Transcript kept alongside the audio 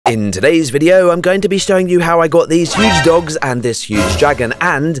In today's video, I'm going to be showing you how I got these huge dogs and this huge dragon,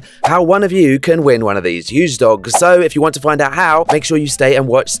 and how one of you can win one of these huge dogs. So if you want to find out how, make sure you stay and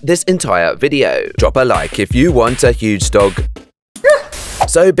watch this entire video. Drop a like if you want a huge dog.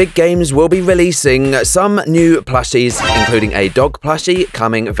 So Big Games will be releasing some new plushies, including a dog plushie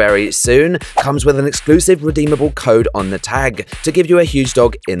coming very soon. Comes with an exclusive redeemable code on the tag to give you a huge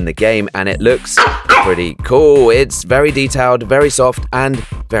dog in the game, and it looks pretty cool. It's very detailed, very soft, and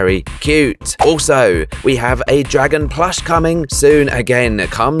very cute. Also, we have a dragon plush coming soon. Again,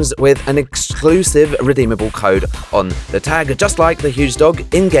 it comes with an exclusive redeemable code on the tag. Just like the huge dog,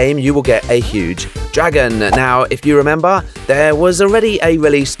 in-game you will get a huge dragon. Now, if you remember, there was already a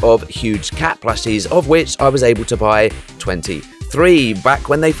release of huge cat plushies, of which I was able to buy 23 back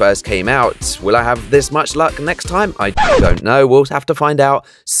when they first came out. Will I have this much luck next time? I don't know. We'll have to find out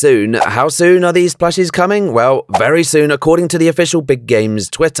soon. How soon are these plushies coming? Well, very soon, according to the official Big Games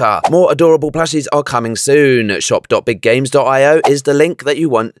Twitter. More adorable plushies are coming soon. Shop.biggames.io is the link that you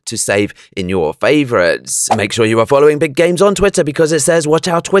want to save in your favorites. Make sure you are following Big Games on Twitter, because it says watch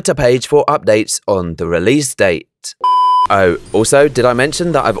our Twitter page for updates on the release date. Oh, also, did I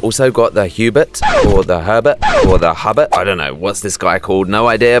mention that I've also got the Hubert, or the Herbert, or the Hubert? I don't know, what's this guy called? No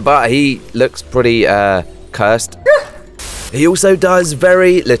idea, but he looks pretty, cursed. He also does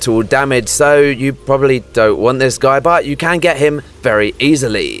very little damage, so you probably don't want this guy, but you can get him very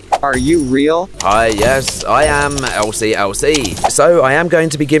easily. Are you real? Hi, yes, I am LcLc. So I am going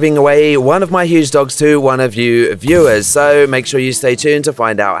to be giving away one of my huge dogs to one of you viewers, so make sure you stay tuned to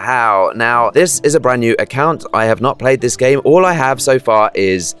find out how. Now, this is a brand new account. I have not played this game. All I have so far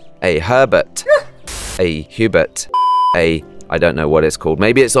is a Herbert, a Hubert, I don't know what it's called.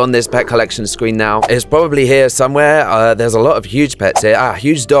 Maybe it's on this pet collection screen now. It's probably here somewhere. There's a lot of huge pets here.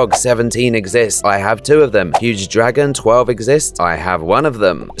 Huge dog, 17 exists. I have 2 of them. Huge dragon, 12 exists. I have 1 of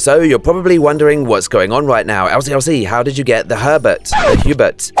them. So you're probably wondering what's going on right now. LcLc, how did you get the Herbert, the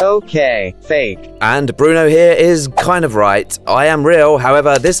Hubert? Okay, fake. And Bruno here is kind of right. I am real.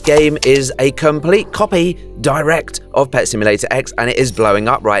 However, this game is a complete copy direct of Pet Simulator X, and it is blowing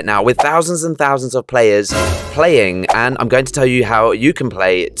up right now with thousands and thousands of players playing, and I'm going to tell you how you can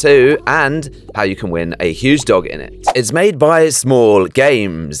play it too, and how you can win a huge dog in it. It's made by Small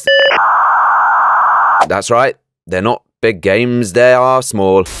Games. That's right, they're not big games, they are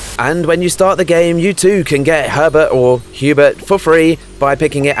small. And when you start the game, you too can get Herbert or Hubert for free by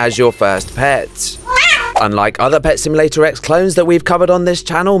picking it as your first pet. Unlike other Pet Simulator X clones that we've covered on this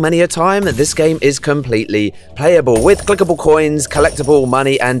channel many a time, this game is completely playable with clickable coins, collectible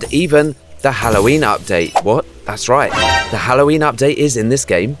money, and even the Halloween update. What? That's right. The Halloween update is in this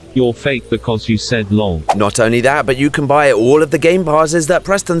game. You're fake because you said lol. Not only that, but you can buy all of the game passes that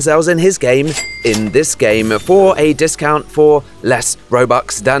Preston sells in his game in this game for a discount for less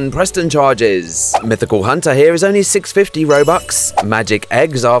Robux than Preston charges. Mythical Hunter here is only 650 Robux. Magic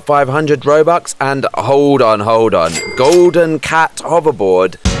Eggs are 500 Robux. And hold on. Golden Cat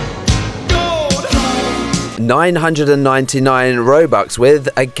Hoverboard, 999 Robux with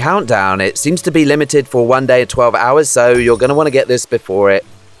a countdown. It seems to be limited for 1 day, 12 hours, so you're going to want to get this before it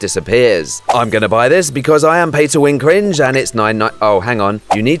disappears. I'm going to buy this because I am pay to win cringe, and it's 99. Oh, hang on.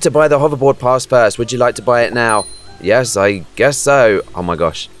 You need to buy the hoverboard pass first. Would you like to buy it now? Yes, I guess so. Oh my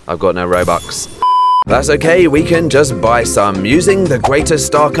gosh, I've got no Robux. That's okay, we can just buy some using the greatest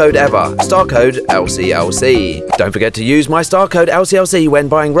star code ever, STARCODE LcLc. Don't forget to use my STARCODE LcLc when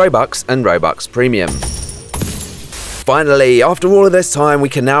buying Robux and Robux Premium. Finally, after all of this time, we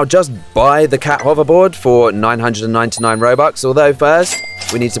can now just buy the cat hoverboard for 999 Robux, although first,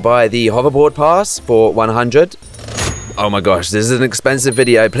 we need to buy the hoverboard pass for 100. Oh my gosh, this is an expensive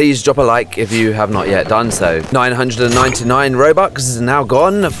video. Please drop a like if you have not yet done so. 999 Robux is now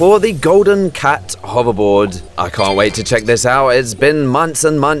gone for the Golden Cat Hoverboard. I can't wait to check this out. It's been months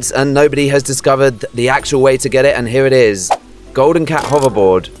and months and nobody has discovered the actual way to get it, and here it is. Golden Cat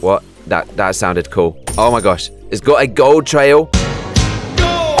Hoverboard. What? That sounded cool. Oh my gosh. It's got a gold trail.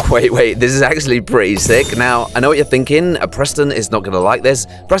 Wait, this is actually pretty sick. Now, I know what you're thinking. Preston is not going to like this.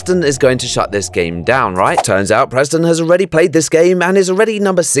 Preston is going to shut this game down, right? Turns out Preston has already played this game and is already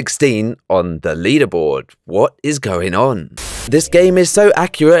number 16 on the leaderboard. What is going on? This game is so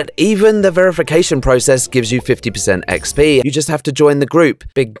accurate, even the verification process gives you 50% XP. You just have to join the group,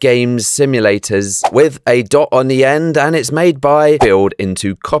 Big Games Simulators, with a dot on the end, and it's made by Build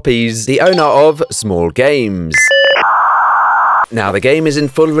Into Copies, the owner of Small Games. Now the game is in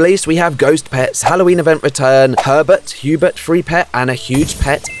full release. We have ghost pets, Halloween event return, Herbert, Hubert free pet, and a huge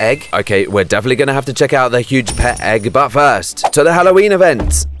pet egg. Okay, we're definitely going to have to check out the huge pet egg, but first, to the Halloween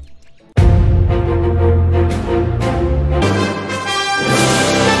event.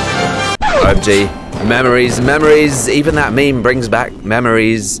 OMG. Memories, memories. Even that meme brings back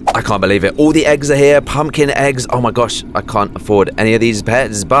memories. I can't believe it. All the eggs are here. Pumpkin eggs. Oh my gosh. I can't afford any of these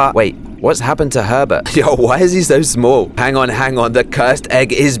pets. But wait, what's happened to Herbert? Yo, why is he so small? Hang on, hang on. The cursed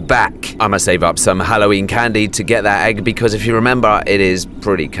egg is back. I'm gonna save up some Halloween candy to get that egg because if you remember, it is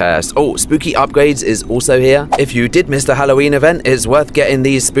pretty cursed. Oh, spooky upgrades is also here. If you did miss the Halloween event, it's worth getting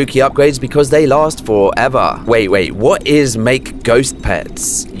these spooky upgrades because they last forever. Wait. What is make ghost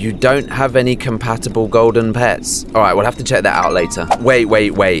pets? You don't have any compatible golden pets. Alright, we'll have to check that out later.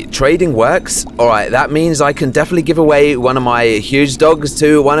 Wait. Trading works? Alright, that means I can definitely give away one of my huge dogs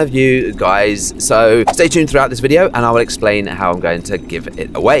to one of you guys. So stay tuned throughout this video and I will explain how I'm going to give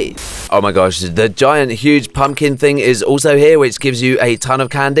it away. Oh my gosh, the giant huge pumpkin thing is also here, which gives you a ton of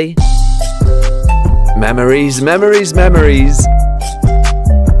candy. Memories, memories, memories.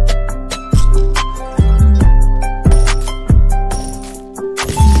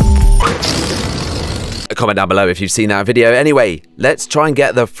 Comment down below if you've seen that video. Anyway, let's try and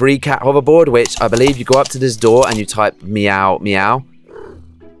get the free cat hoverboard, which I believe you go up to this door and you type meow, meow.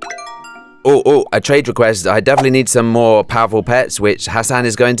 Oh, a trade request. I definitely need some more powerful pets, which Hassan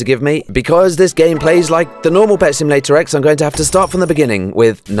is going to give me. Because this game plays like the normal Pet Simulator X, I'm going to have to start from the beginning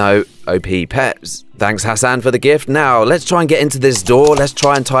with no OP pets. Thanks, Hassan, for the gift. Now, let's try and get into this door. Let's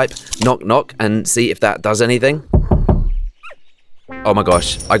try and type knock knock and see if that does anything. Oh my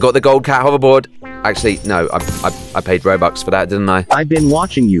gosh, I got the gold cat hoverboard. Actually, no, I paid Robux for that, didn't I? I've been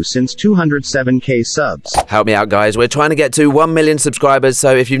watching you since 207k subs. Help me out, guys. We're trying to get to 1 million subscribers,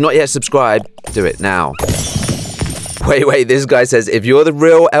 so if you've not yet subscribed, do it now. Wait, this guy says, if you're the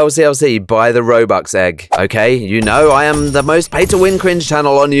real LcLc, buy the Robux egg. Okay, you know I am the most pay-to-win cringe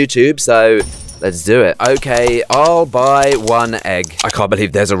channel on YouTube, so let's do it. Okay, I'll buy 1 egg. I can't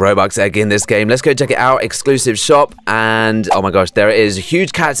believe there's a Robux egg in this game. Let's go check it out. Exclusive shop. And oh my gosh, there it is.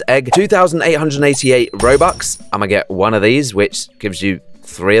 Huge cat's egg. 2,888 Robux. I'm gonna get 1 of these, which gives you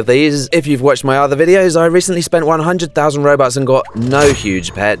 3 of these. If you've watched my other videos, I recently spent 100,000 Robux and got no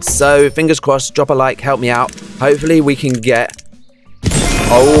huge pets. So fingers crossed, drop a like, help me out. Hopefully we can get...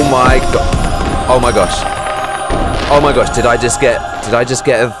 Oh my god. Oh my gosh. Oh my gosh, did I just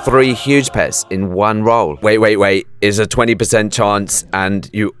get 3 huge pets in one roll? Wait. Is a 20% chance and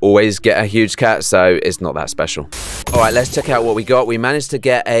you always get a huge cat, so it's not that special. All right, let's check out what we got. We managed to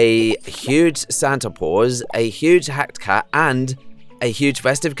get a huge Santa paws, a huge hacked cat, and a huge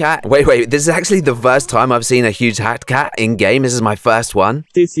festive cat. Wait, this is actually the first time I've seen a huge hacked cat in game. This is my first one.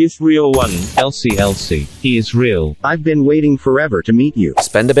 This is real one, LcLc. He is real. I've been waiting forever to meet you.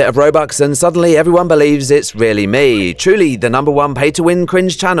 Spend a bit of Robux and suddenly everyone believes it's really me. Truly the #1 pay-to-win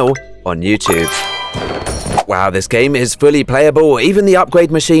cringe channel on YouTube. Wow, this game is fully playable. Even the upgrade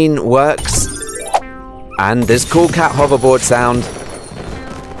machine works. And this cool cat hoverboard sound.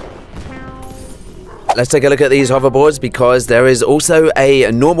 Let's take a look at these hoverboards because there is also a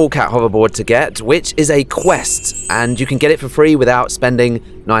normal cat hoverboard to get, which is a quest, and you can get it for free without spending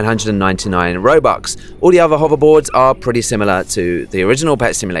 999 Robux. All the other hoverboards are pretty similar to the original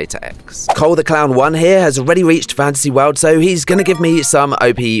Pet Simulator X. Cole the Clown 1 here has already reached Fantasy World, so he's gonna give me some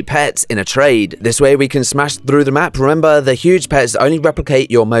OP pets in a trade. This way we can smash through the map. Remember, the huge pets only replicate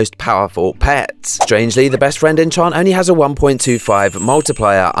your most powerful pets. Strangely, the best friend enchant only has a 1.25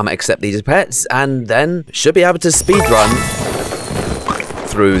 multiplier. I'm gonna accept these pets, and then should be able to speedrun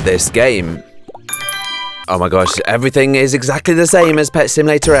through this game. Oh my gosh, everything is exactly the same as Pet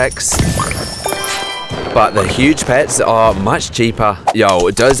Simulator X. But the huge pets are much cheaper.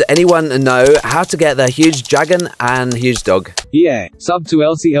 Yo, does anyone know how to get the huge dragon and huge dog? Yeah, sub to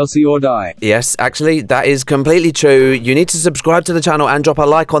LcLc or die. Yes, actually, that is completely true. You need to subscribe to the channel and drop a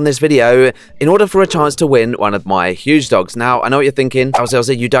like on this video in order for a chance to win one of my huge dogs. Now, I know what you're thinking.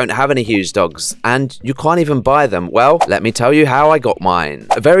 LcLc, you don't have any huge dogs and you can't even buy them. Well, let me tell you how I got mine.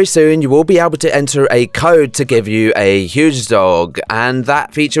 Very soon, you will be able to enter a code to give you a huge dog, and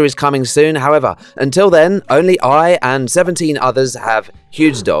that feature is coming soon. However, until then, only I and 17 others have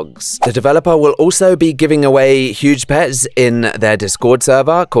huge dogs. The developer will also be giving away huge pets in their Discord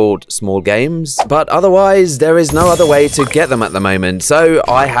server called Small Games, but otherwise there is no other way to get them at the moment. So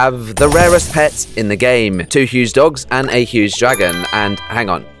I have the rarest pets in the game, 2 huge dogs and a huge dragon. And hang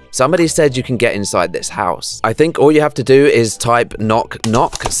on, somebody said you can get inside this house. I think all you have to do is type knock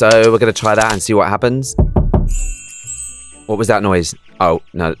knock, so we're gonna try that and see what happens. What was that noise? Oh,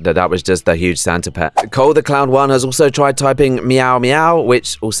 no, that was just the huge Santa pet. Cole the Clown 1 has also tried typing meow meow,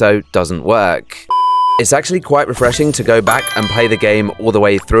 which also doesn't work. It's actually quite refreshing to go back and play the game all the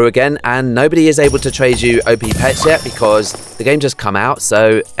way through again, and nobody is able to trade you OP pets yet because the game just come out,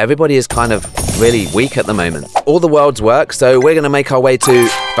 so everybody is kind of really weak at the moment. All the worlds work, so we're going to make our way to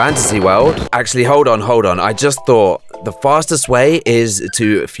Fantasy World. Actually, hold on. I just thought the fastest way is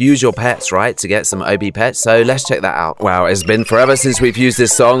to fuse your pets, right? To get some OP pets, so let's check that out. Wow, it's been forever since we've used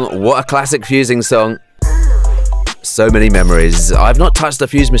this song. What a classic fusing song. So many memories. I've not touched a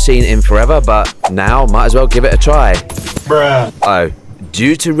fuse machine in forever, but now might as well give it a try. Bruh. Oh.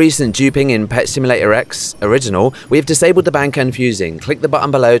 Due to recent duping in Pet Simulator X Original, we've disabled the bank and fusing. Click the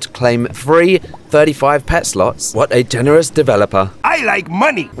button below to claim free 35 pet slots. What a generous developer. I like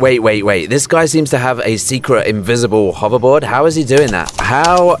money. Wait. This guy seems to have a secret invisible hoverboard. How is he doing that?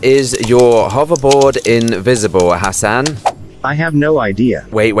 How is your hoverboard invisible, Hassan? I have no idea.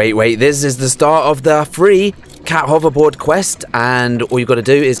 Wait. This is the start of the free cat hoverboard quest, and all you got to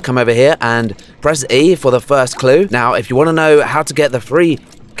do is come over here and press E for the first clue. Now, if you want to know how to get the free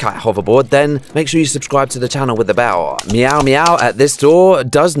cat hoverboard, then make sure you subscribe to the channel with the bell. Meow at this door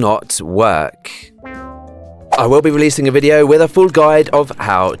does not work. I will be releasing a video with a full guide of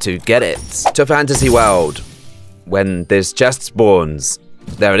how to get it to Fantasy World when this chest spawns.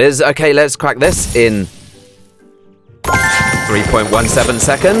 There it is. Okay, let's crack this in 3.17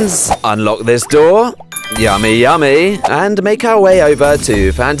 seconds. Unlock this door. Yummy, and make our way over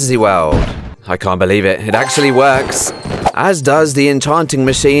to Fantasy World. I can't believe it, it actually works. As does the enchanting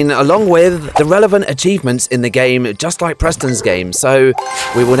machine, along with the relevant achievements in the game, just like Preston's game. So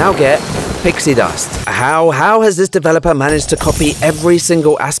we will now get pixie dust. How has this developer managed to copy every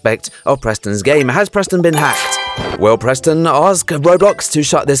single aspect of Preston's game? Has Preston been hacked? Will Preston ask Roblox to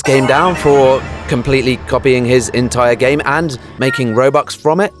shut this game down for completely copying his entire game and making Robux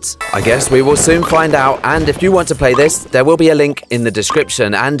from it? I guess we will soon find out, and if you want to play this, there will be a link in the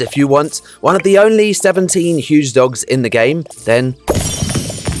description, and if you want one of the only 17 huge dogs in the game, then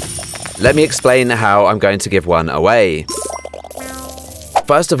let me explain how I'm going to give one away.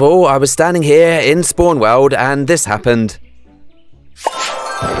 First of all, I was standing here in Spawn World and this happened.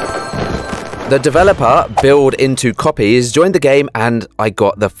 The developer, Build Into Copies, joined the game and I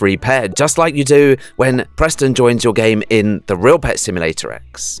got the free pet, just like you do when Preston joins your game in the real Pet Simulator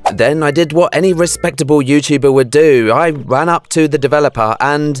X. Then I did what any respectable YouTuber would do. I ran up to the developer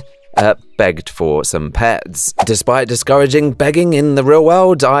and begged for some pets. Despite discouraging begging in the real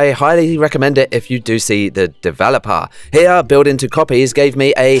world, I highly recommend it if you do see the developer. Here, Build Into Copies gave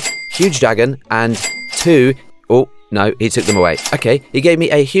me a huge dragon and two... Oh, no, he took them away. Okay, he gave me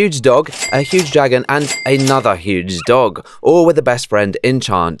a huge dog, a huge dragon, and another huge dog, all with the best friend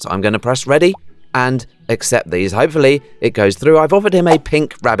Enchant. I'm going to press ready and accept these. Hopefully it goes through. I've offered him a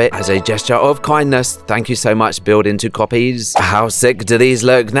pink rabbit as a gesture of kindness. Thank you so much, Build Into Copies. How sick do these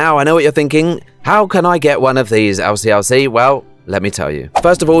look? Now, I know what you're thinking. How can I get one of these, LcLc? Well, let me tell you.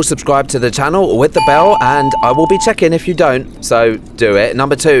 First of all, subscribe to the channel with the bell, and I will be checking if you don't, so do it.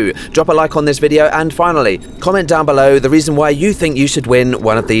 Number 2, drop a like on this video, and finally, comment down below the reason why you think you should win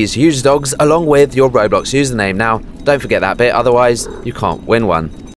one of these huge dogs along with your Roblox username. Now, don't forget that bit, otherwise you can't win one.